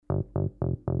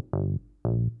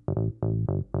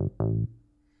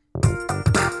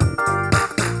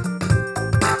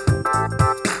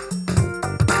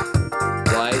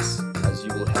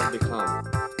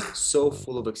so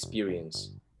full of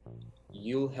experience,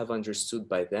 you'll have understood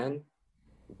by then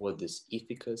what does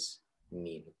ethicus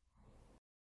mean.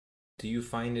 Do you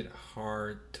find it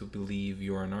hard to believe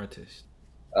you're an artist?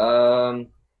 Um,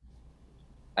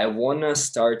 I want to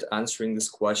start answering this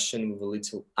question with a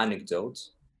little anecdote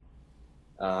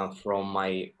from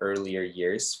my earlier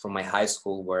years, from my high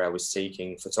school where I was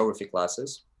taking photography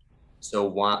classes.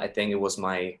 So I think it was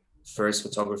my first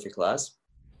photography class.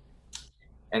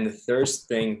 And the first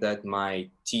thing that my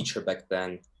teacher back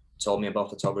then told me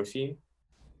about photography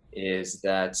is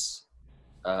that,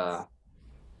 uh,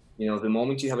 the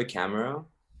moment you have a camera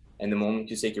and the moment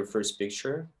you take your first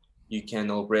picture, you can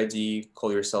already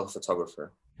call yourself a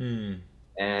photographer. Hmm.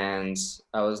 And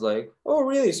I was like, oh,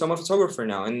 really? So I'm a photographer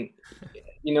now. And,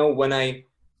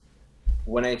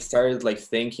 when I started like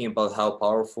thinking about how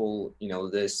powerful,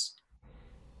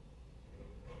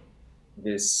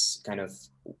 this kind of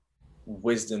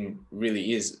wisdom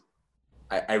really is,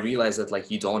 I realized that like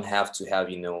you don't have to have,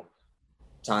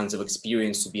 tons of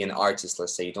experience to be an artist.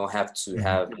 Let's say you don't have to Mhm.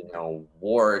 have,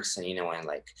 works and, and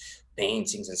like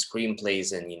paintings and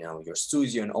screenplays and, your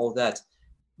studio and all that.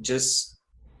 Just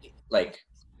like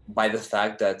by the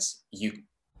fact that you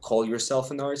call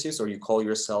yourself an artist or you call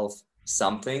yourself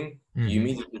something, you Mhm.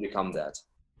 immediately become that.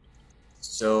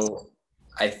 So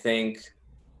I think,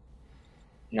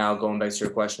 now going back to your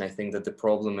question, I think that the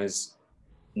problem is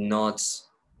not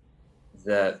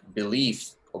the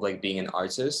belief of like being an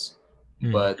artist,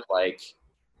 Hmm. but like,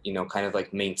 kind of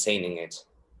like maintaining it.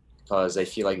 Because I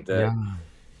feel like Yeah.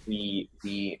 the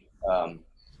the um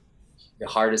the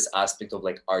hardest aspect of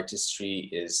like artistry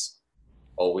is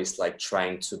always like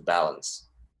trying to balance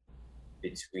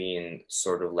between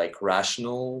sort of like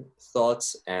rational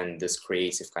thoughts and this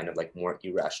creative kind of like more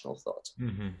irrational thought.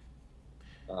 Hmm.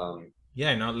 Um,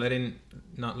 Yeah, not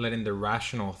letting the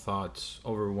rational thoughts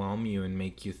overwhelm you and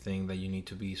make you think that you need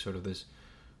to be sort of this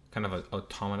kind of a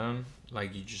automaton.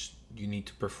 Like you need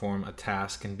to perform a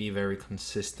task and be very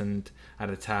consistent at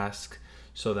a task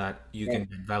so that you yeah, can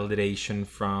get validation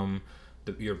from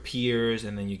your peers,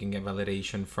 and then you can get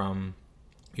validation from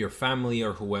your family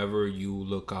or whoever you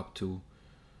look up to.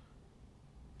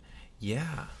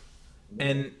 Yeah. yeah.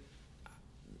 And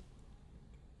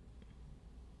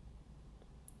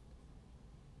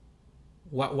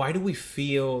why do we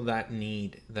feel that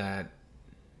need that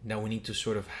we need to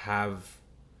sort of have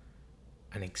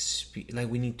like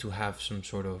we need to have some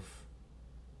sort of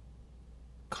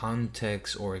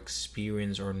context or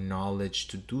experience or knowledge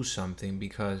to do something?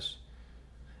 Because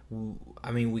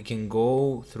I mean, we can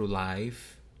go through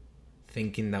life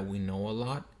thinking that we know a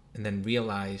lot and then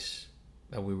realize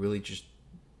that we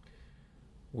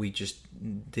just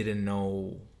didn't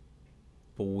know,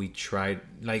 but we tried,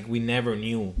 like we never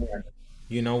knew. Yeah.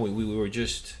 We were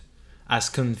just as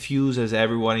confused as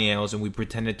everybody else, and we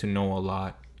pretended to know a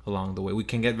lot along the way. We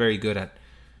can get very good at Yeah.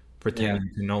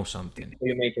 pretending to know something.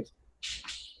 You make it.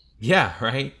 Yeah,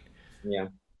 right. Yeah.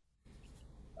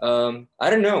 I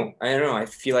don't know. I don't know. I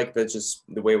feel like that's just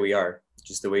the way we are,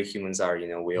 just the way humans are.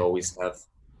 We always have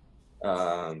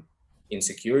um,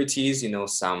 insecurities.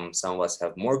 Some of us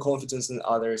have more confidence than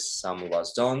others. Some of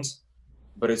us don't.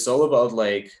 But it's all about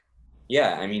like,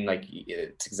 yeah. I mean, like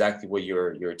it's exactly what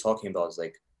you're talking about. Is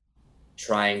like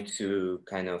trying to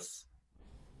kind of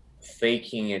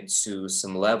faking it to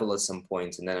some level at some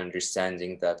point, and then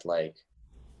understanding that like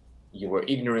you were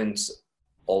ignorant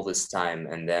all this time,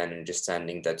 and then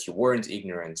understanding that you weren't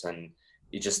ignorant, and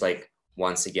you just like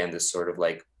once again this sort of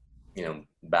like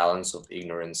balance of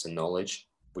ignorance and knowledge,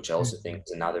 which I also think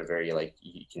is another very like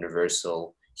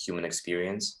universal human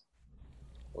experience.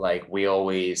 Like we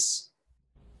always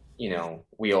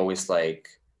like,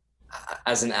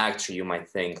 as an actor you might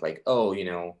think like, oh,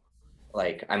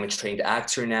 like I'm a trained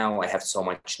actor now, I have so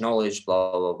much knowledge,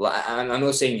 blah blah blah. I'm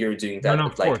not saying you're doing No, that, no,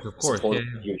 but of like course, of course. Yeah,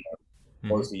 supposedly yeah. you Hmm.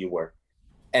 supposedly you were.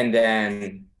 And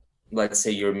then let's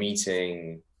say you're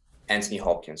meeting Anthony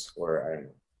Hopkins, or I don't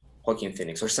know, Joaquin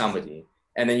Phoenix or somebody,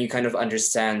 and then you kind of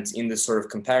understand in this sort of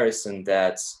comparison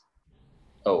that,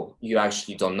 oh, you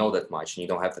actually don't know that much and you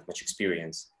don't have that much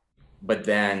experience. But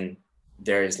then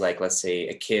there's like, let's say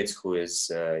a kid who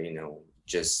is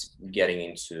just getting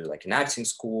into like an acting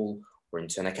school or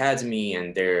into an academy,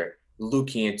 and they're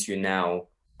looking at you now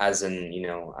as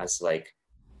as like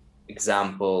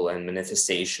example and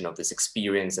manifestation of this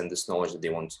experience and this knowledge that they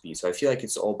want to be. So I feel like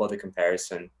it's all about the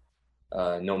comparison.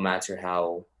 No matter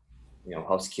how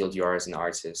skilled you are as an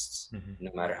artist, Hmm.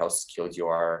 no matter how skilled you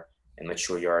are and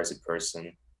mature you are as a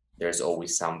person, there's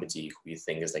always somebody who you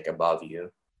think is like above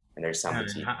you, and there's Yeah, and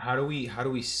somebody. how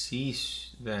do we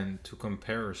cease then to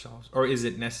compare ourselves, or is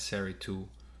it necessary to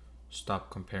stop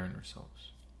comparing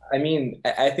ourselves? I mean,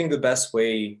 I think the best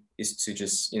way is to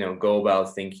just, go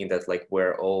about thinking that like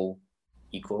we're all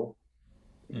equal,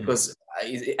 Mm, because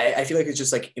I feel like it's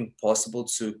just like impossible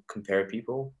to compare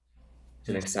people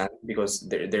to an mm, extent, because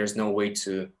there's no way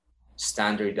to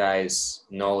standardize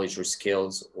knowledge or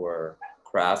skills or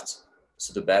craft.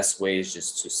 So the best way is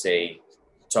just to say,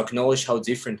 to acknowledge how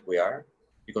different we are,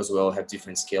 because we all have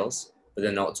different skills, but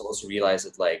then to also realize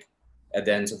that like at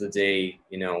the end of the day,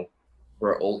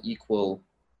 we're all equal,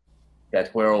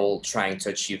 that we're all trying to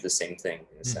achieve the same thing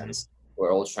in a mhm. sense.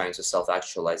 We're all trying to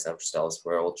self-actualize ourselves.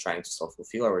 We're all trying to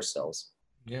self-fulfill ourselves,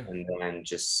 Yeah. and then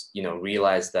just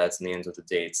realize that in the end of the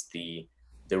day, it's the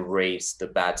race, the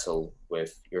battle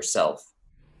with yourself,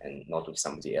 and not with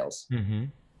somebody else. Hmm.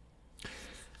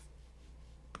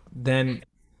 Then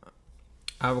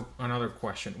I have another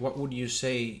question. What would you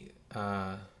say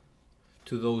to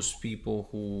those people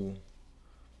who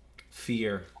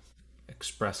fear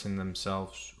expressing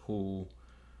themselves, who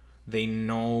they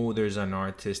know there's an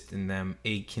artist in them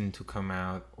aching to come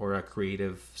out or a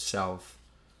creative self,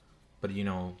 but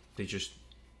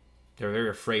they're very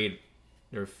afraid.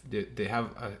 They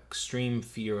have an extreme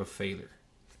fear of failure.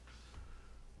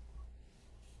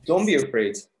 Don't be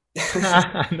afraid.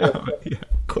 No, yeah,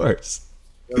 of course.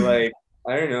 Like,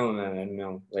 I don't know, man. I don't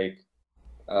know. Like,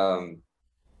 um,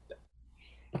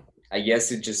 I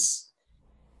guess it just,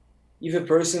 if a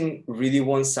person really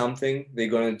wants something, they're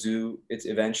gonna do it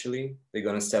eventually. They're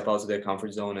gonna step out of their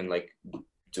comfort zone and like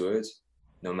do it,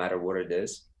 no matter what it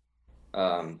is.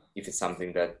 If it's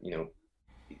something that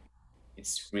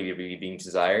it's really, really being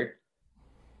desired.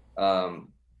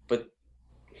 But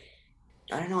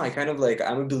I don't know. I kind of like,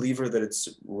 I'm a believer that it's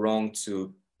wrong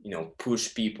to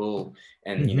push people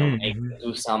and make Hmm. them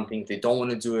do something they don't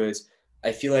want to do it.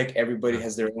 I feel like everybody Yeah.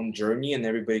 has their own journey, and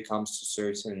everybody comes to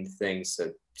certain things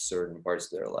at certain parts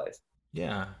of their life.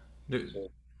 Yeah.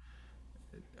 So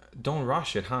Don't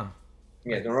rush it, huh?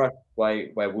 yeah, Like, don't rush.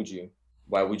 Why would you?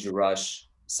 Why would you rush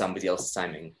somebody else's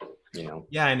timing? You know?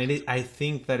 yeah, and I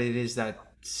think that it is that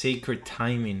sacred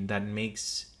timing that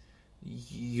makes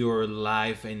your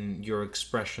life and your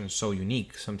expression so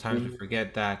unique. Sometimes we Mhm.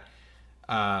 forget that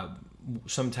uh,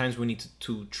 sometimes we need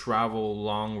to travel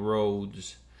long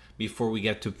roads before we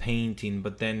get to painting,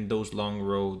 but then those long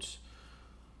roads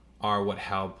are what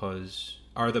help us,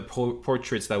 are the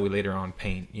portraits that we later on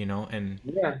paint, and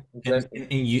Yeah, and exactly.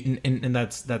 and, you, and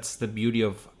that's the beauty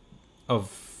of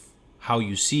how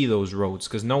you see those roads,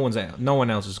 because no one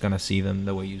else is gonna see them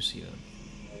the way you see them.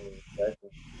 Exactly.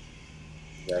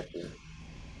 Exactly.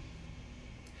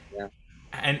 Yeah.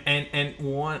 And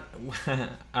one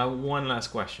one last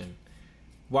question: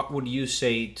 what would you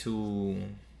say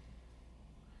to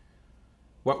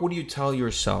what would you tell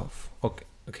yourself?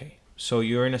 Okay, so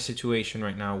you're in a situation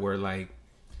right now where, like,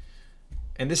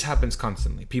 and this happens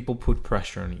constantly, people put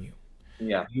pressure on you.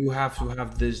 Yeah. You have to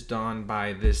have this done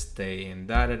by this day, and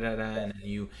da da da da, and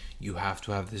then you have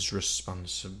to have this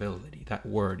responsibility, that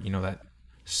word, that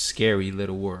scary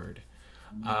little word.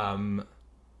 um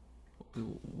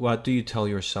what do you tell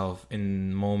yourself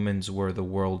in moments where the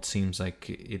world seems like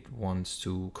it wants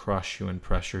to crush you and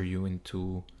pressure you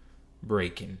into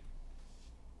breaking?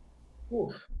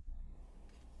 Oof.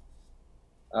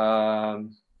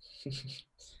 Um,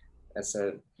 that's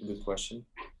a good question.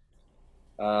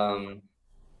 Um,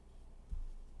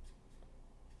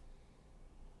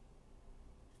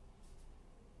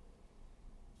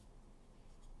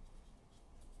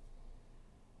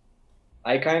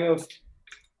 I kind of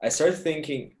I started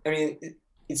thinking. I mean,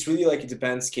 it's really like it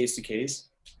depends case to case,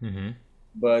 Mm-hmm.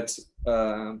 but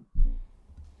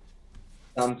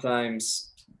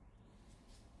sometimes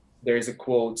there's a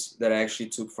quote that I actually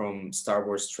took from Star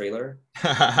Wars trailer.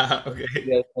 Okay.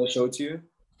 Yeah, I'll show it to you.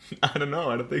 I don't know.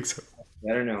 I don't think so.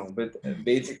 I don't know, but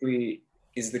basically,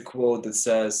 is the quote that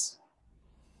says,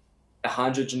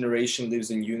 "100 generation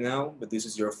lives in you now, but this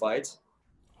is your fight."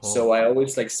 Oh. So I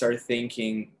always like start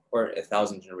thinking, or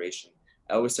 1,000 generation.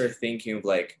 I always start thinking of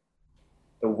like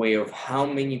the way of how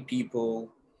many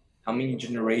people, how many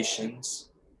generations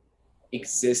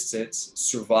existed,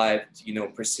 survived,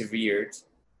 persevered,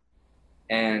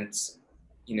 and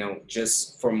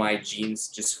just for my genes,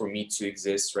 just for me to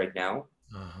exist right now.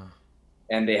 Uh-huh.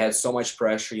 And they had so much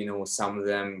pressure. Some of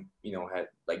them, had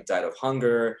like died of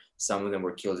hunger. Some of them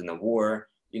were killed in a war.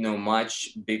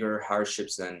 Much bigger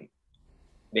hardships than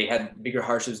they had, bigger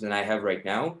hardships than I have right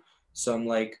now. So I'm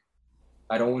like,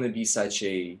 I don't want to be such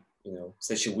a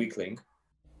weakling.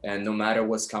 And no matter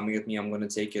what's coming at me, I'm gonna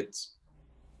take it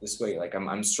this way. Like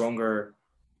I'm stronger.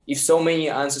 If so many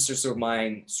ancestors of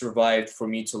mine survived for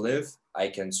me to live, I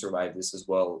can survive this as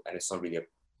well. And it's not really a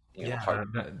Yeah, heart.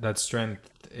 that strength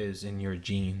is in your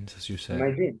genes, as you said.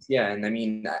 My dreams, yeah. And I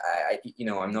mean,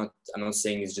 I'm not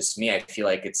saying it's just me. I feel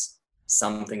like it's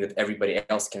something that everybody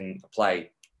else can apply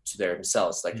to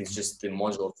themselves. Like it's Mhm. just the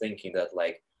modular thinking that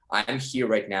like I'm here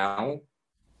right now.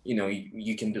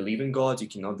 You can believe in God, you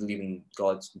cannot believe in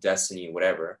God's destiny,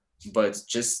 whatever. But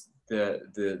just the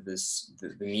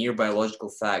mere biological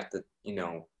fact that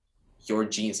your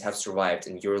genes have survived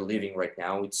and you're living right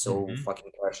now, it's so Mhm.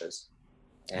 fucking precious.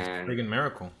 It's a And friggin'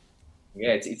 miracle.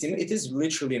 yeah, it is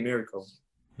literally a miracle.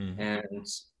 Mhm. And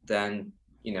then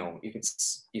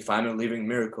if I'm a living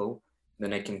miracle,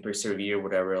 then I can persevere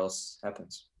whatever else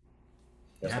happens.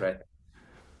 That's Yeah. what I think.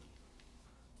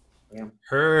 Yeah.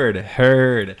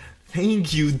 Heard.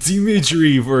 Thank you,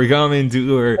 Dimitri, for coming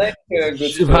to our Thank you.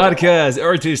 Good for podcast,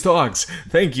 Artist Talks.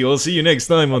 Thank you. I'll see you next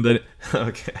time on the.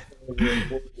 Okay.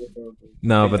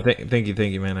 No, but thank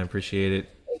you, man. I appreciate it,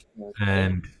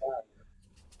 and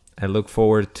I look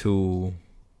forward to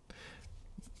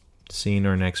seeing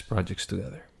our next projects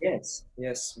together. Yes,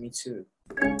 yes, me too.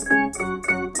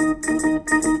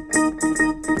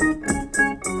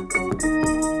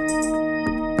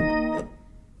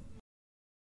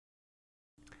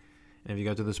 And if you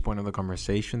got to this point of the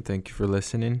conversation, thank you for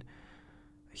listening.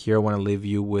 Here, I want to leave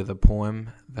you with a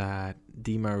poem that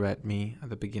Dima read me at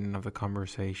the beginning of the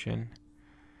conversation.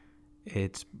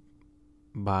 It's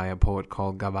by a poet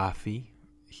called Gavafi.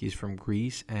 He's from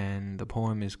Greece, and the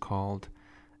poem is called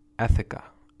Ethica.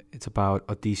 It's about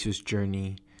Odysseus'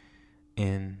 journey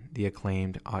in the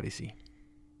acclaimed Odyssey.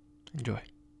 Enjoy.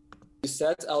 You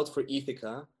set out for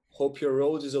Ithaca, hope your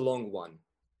road is a long one,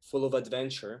 full of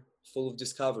adventure, full of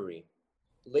discovery.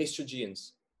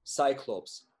 Laestrygons,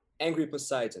 Cyclops, angry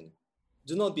Poseidon.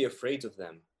 Do not be afraid of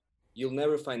them. You'll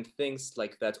never find things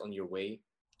like that on your way,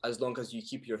 as long as you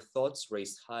keep your thoughts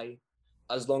raised high,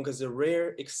 as long as a rare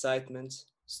excitement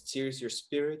steers your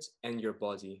spirit and your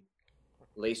body.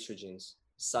 Laestrygons,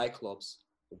 Cyclops,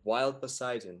 wild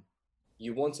Poseidon.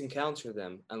 You won't encounter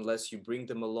them unless you bring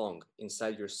them along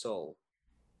inside your soul,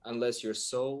 unless your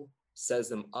soul sets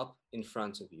them up in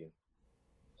front of you.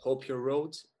 Hope your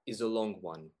road is a long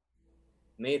one.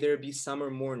 May there be summer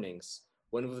mornings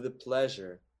when with the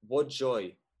pleasure, what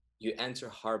joy, you enter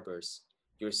harbors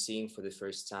you're seeing for the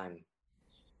first time.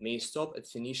 May you stop at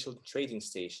Phoenician trading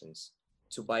stations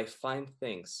to buy fine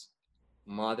things,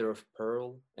 mother of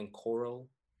pearl and coral,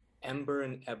 amber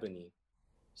and ebony,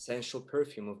 sensual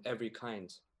perfume of every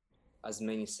kind, as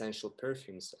many sensual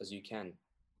perfumes as you can.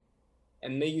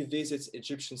 And may you visit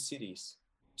Egyptian cities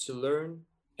to learn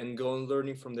and go on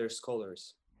learning from their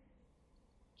scholars.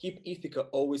 Keep Ithaca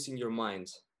always in your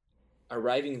mind.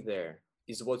 Arriving there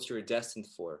is what you're destined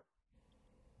for.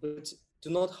 But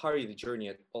do not hurry the journey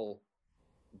at all.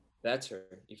 Better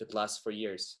if it lasts for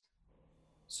years.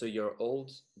 So you're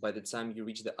old by the time you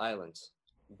reach the island,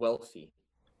 wealthy,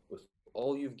 with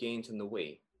all you've gained on the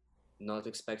way, not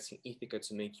expecting Ithaca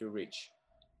to make you rich.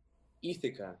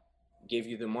 Ithaca gave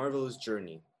you the marvelous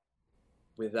journey.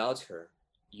 Without her,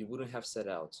 you wouldn't have set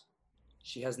out.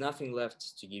 She has nothing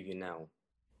left to give you now.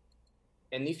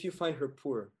 And if you find her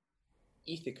poor,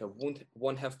 Ithaca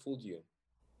won't have fooled you.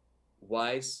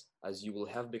 Wise as you will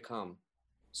have become,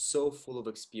 so full of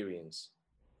experience,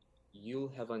 you'll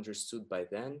have understood by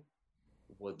then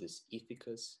what this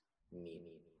Ithaca's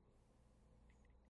meaning.